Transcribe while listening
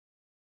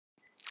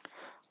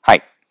Hi,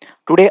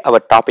 today our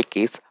topic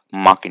is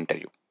mock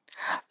interview.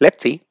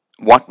 Let's see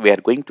what we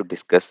are going to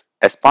discuss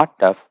as part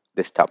of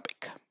this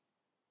topic.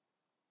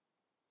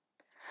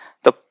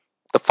 The,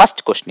 the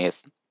first question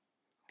is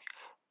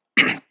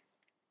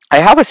I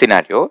have a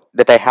scenario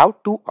that I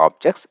have two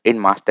objects in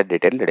master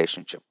detail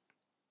relationship.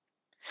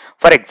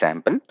 For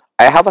example,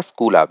 I have a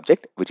school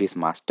object which is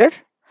master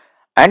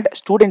and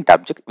student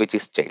object which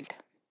is child.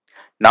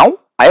 Now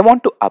I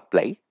want to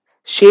apply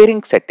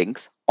sharing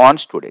settings on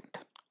student,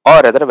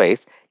 or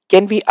otherwise,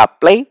 can we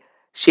apply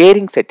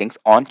sharing settings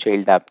on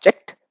child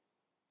object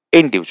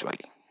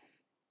individually?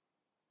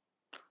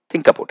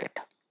 Think about it.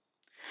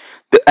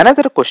 The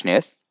another question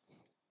is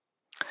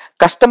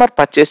customer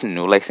purchased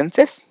new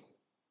licenses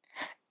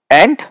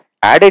and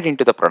added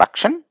into the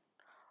production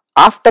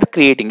after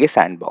creating a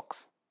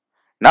sandbox.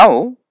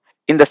 Now,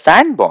 in the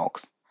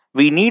sandbox,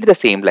 we need the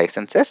same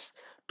licenses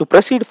to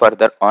proceed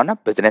further on a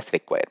business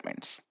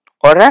requirements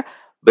or a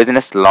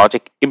business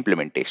logic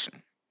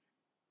implementation.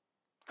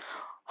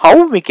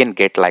 How we can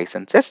get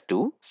licenses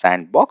to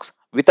sandbox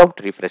without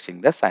refreshing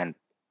the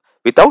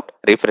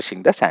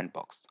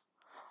sandbox?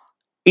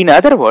 In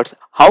other words,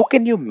 how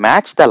can you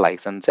match the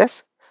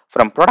licenses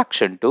from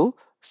production to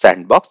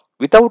sandbox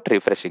without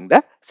refreshing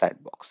the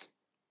sandbox?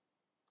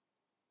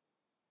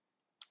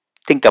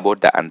 Think about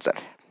the answer.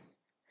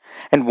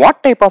 And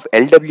what type of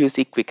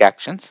LWC quick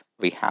actions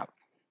we have?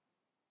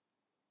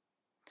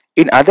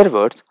 In other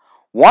words,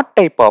 what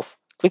type of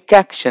quick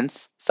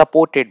actions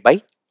supported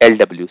by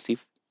LWC?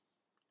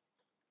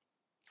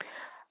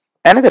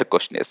 Another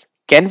question is,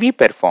 can we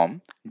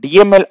perform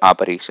DML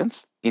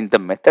operations in the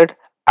method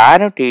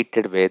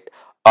annotated with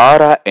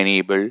aura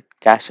enabled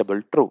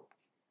cacheable true?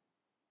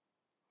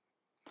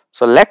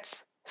 So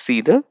let's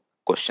see the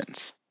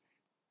questions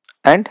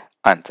and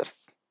answers.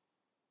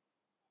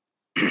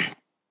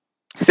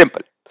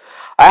 Simple.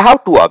 I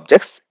have two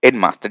objects in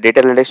master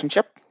data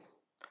relationship.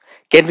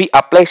 Can we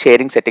apply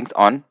sharing settings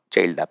on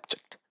child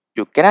object?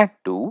 You cannot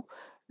do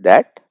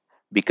that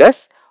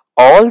because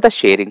all the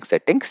sharing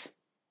settings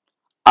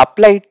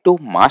applied to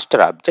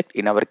master object,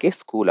 in our case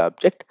school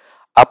object,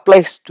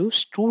 applies to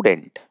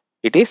student.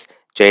 It is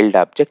child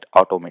object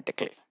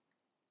automatically.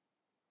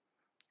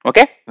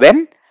 Okay,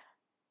 when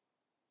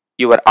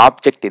your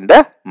object in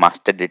the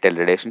master detail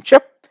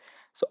relationship,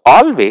 so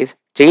always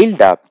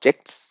child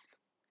objects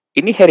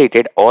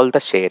inherited all the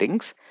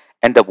sharings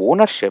and the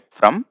ownership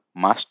from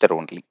master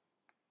only.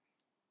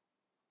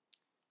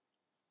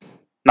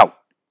 Now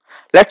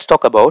let's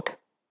talk about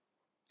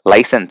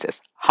licenses.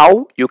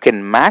 How you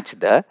can match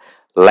the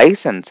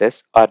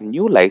licenses or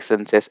new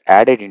licenses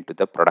added into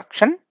the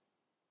production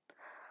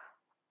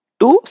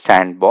to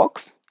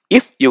sandbox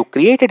if you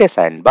created a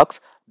sandbox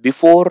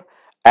before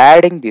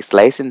adding these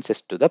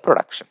licenses to the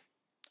production.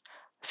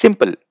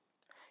 Simple.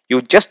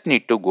 You just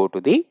need to go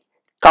to the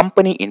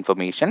company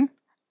information.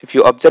 If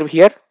you observe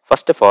here,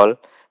 first of all,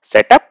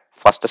 setup,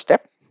 first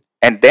step,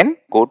 and then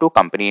go to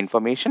company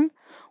information.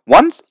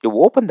 Once you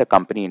open the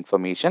company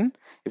information,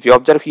 if you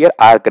observe here,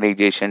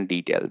 organization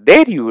detail,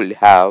 there you will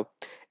have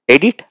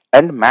edit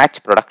and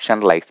match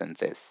production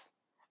licenses.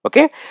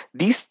 Okay,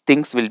 these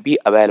things will be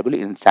available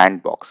in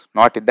sandbox,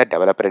 not in the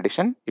developer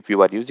edition if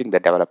you are using the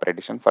developer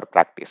edition for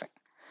practicing.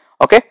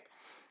 Okay,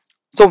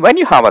 so when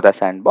you have other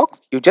sandbox,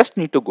 you just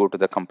need to go to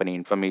the company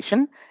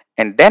information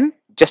and then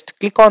just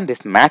click on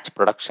this match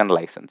production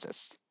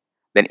licenses.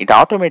 Then it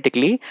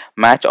automatically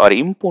match or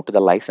import the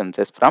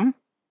licenses from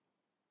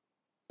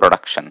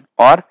production,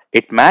 or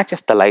it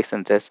matches the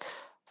licenses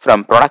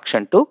from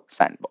production to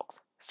sandbox.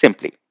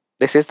 Simply,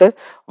 this is the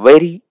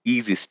very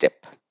easy step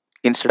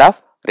instead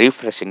of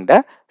refreshing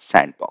the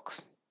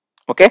sandbox.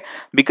 Okay,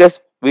 because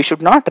we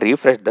should not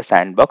refresh the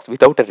sandbox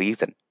without a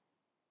reason.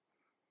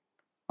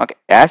 Okay,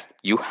 as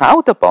you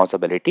have the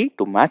possibility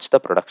to match the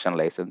production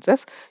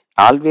licenses,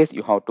 always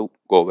you have to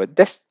go with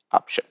this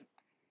option.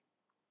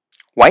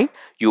 Why?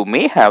 You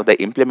may have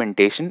the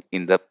implementation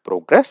in the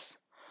progress,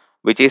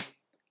 which is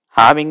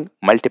having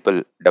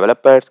multiple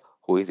developers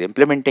who is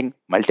implementing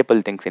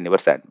multiple things in your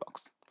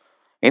sandbox.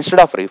 Instead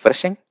of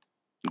refreshing,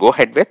 go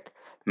ahead with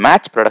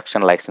match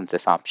production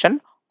licenses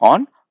option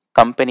on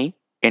company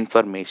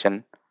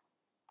information.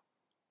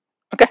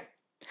 Okay.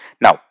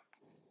 Now,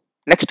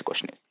 next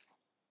question is,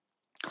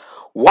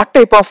 what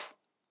type of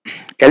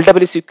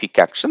LWC quick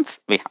actions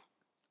we have?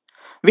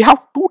 We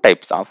have two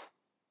types of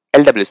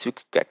LWC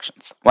quick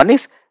actions. One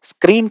is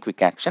screen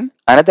quick action,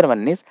 another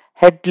one is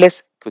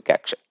headless quick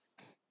action.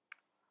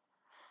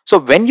 So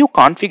when you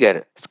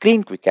configure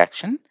screen quick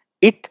action,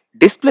 it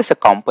displays a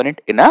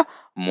component in a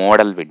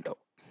model window.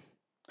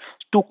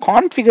 To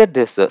configure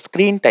this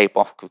screen type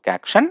of quick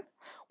action,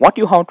 what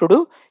you have to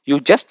do, you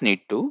just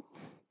need to,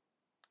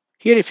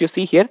 here if you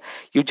see here,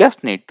 you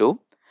just need to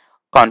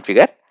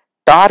configure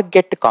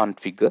target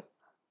config,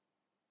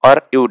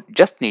 or you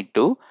just need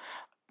to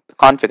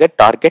configure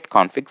target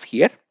configs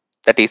here.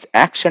 That is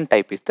action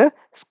type is the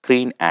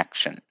screen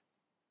action.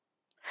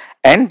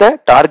 And the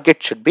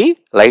target should be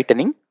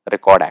lightning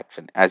record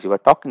action, as you are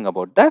talking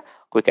about the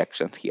quick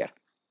actions here.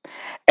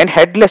 And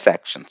headless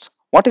actions.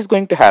 what is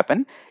going to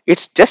happen?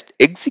 It's just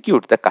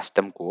execute the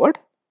custom code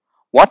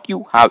what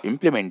you have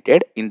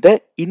implemented in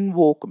the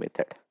invoke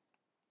method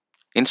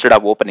instead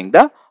of opening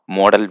the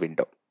model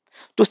window.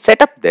 To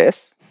set up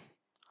this,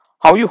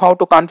 how you have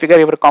to configure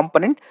your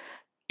component?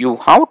 You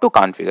have to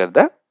configure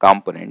the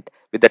component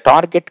with the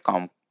target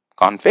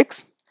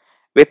configs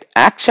with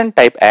action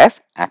type as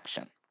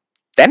action.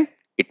 Then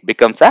it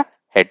becomes a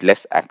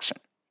headless action.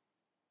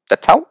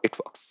 That's how it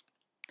works.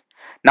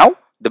 Now,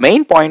 the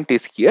main point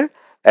is here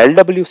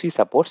LWC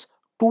supports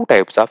two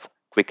types of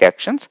quick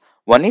actions.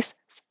 One is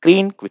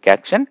screen quick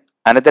action,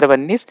 another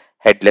one is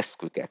headless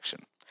quick action.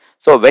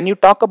 So, when you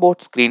talk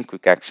about screen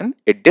quick action,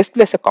 it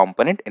displays a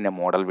component in a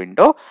model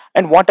window,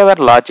 and whatever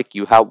logic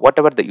you have,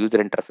 whatever the user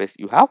interface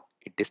you have,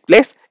 it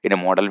displays in a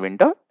model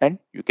window and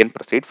you can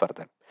proceed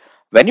further.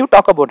 When you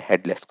talk about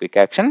headless quick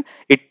action,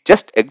 it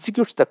just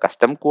executes the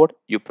custom code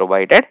you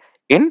provided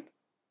in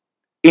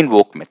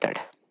invoke method.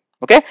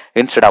 Okay,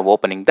 instead of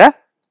opening the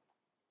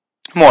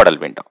model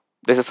window.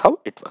 This is how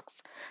it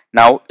works.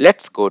 Now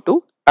let's go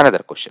to another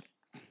question.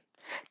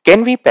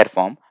 Can we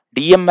perform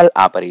DML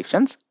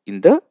operations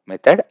in the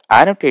method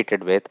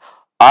annotated with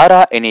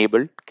ARA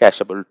enabled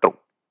cacheable true?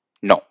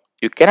 No,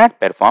 you cannot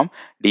perform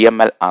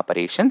DML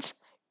operations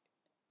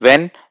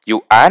when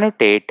you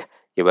annotate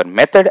your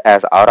method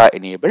as ARA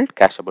enabled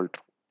cacheable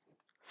true.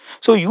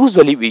 So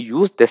usually we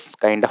use this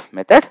kind of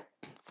method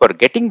for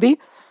getting the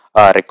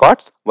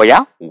records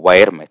via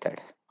wire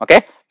method.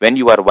 Okay, when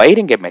you are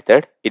wiring a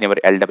method in your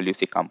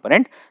LWC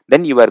component,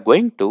 then you are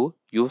going to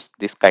use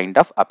this kind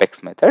of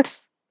apex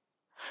methods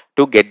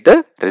to get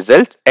the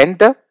results and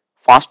the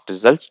fast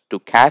results to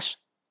cache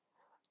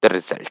the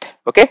result.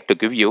 Okay, to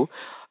give you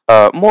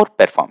more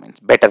performance,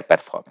 better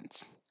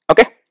performance.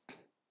 Okay,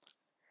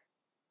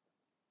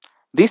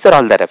 these are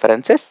all the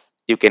references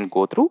you can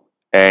go through,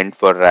 and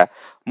for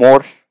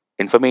more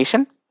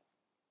information,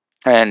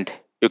 and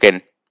you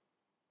can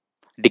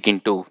dig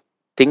into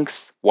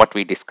things what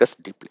we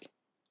discussed deeply.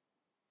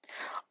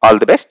 All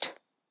the best.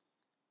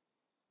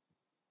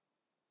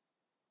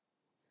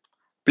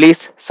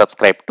 Please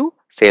subscribe to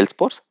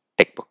Salesforce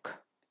Techbook.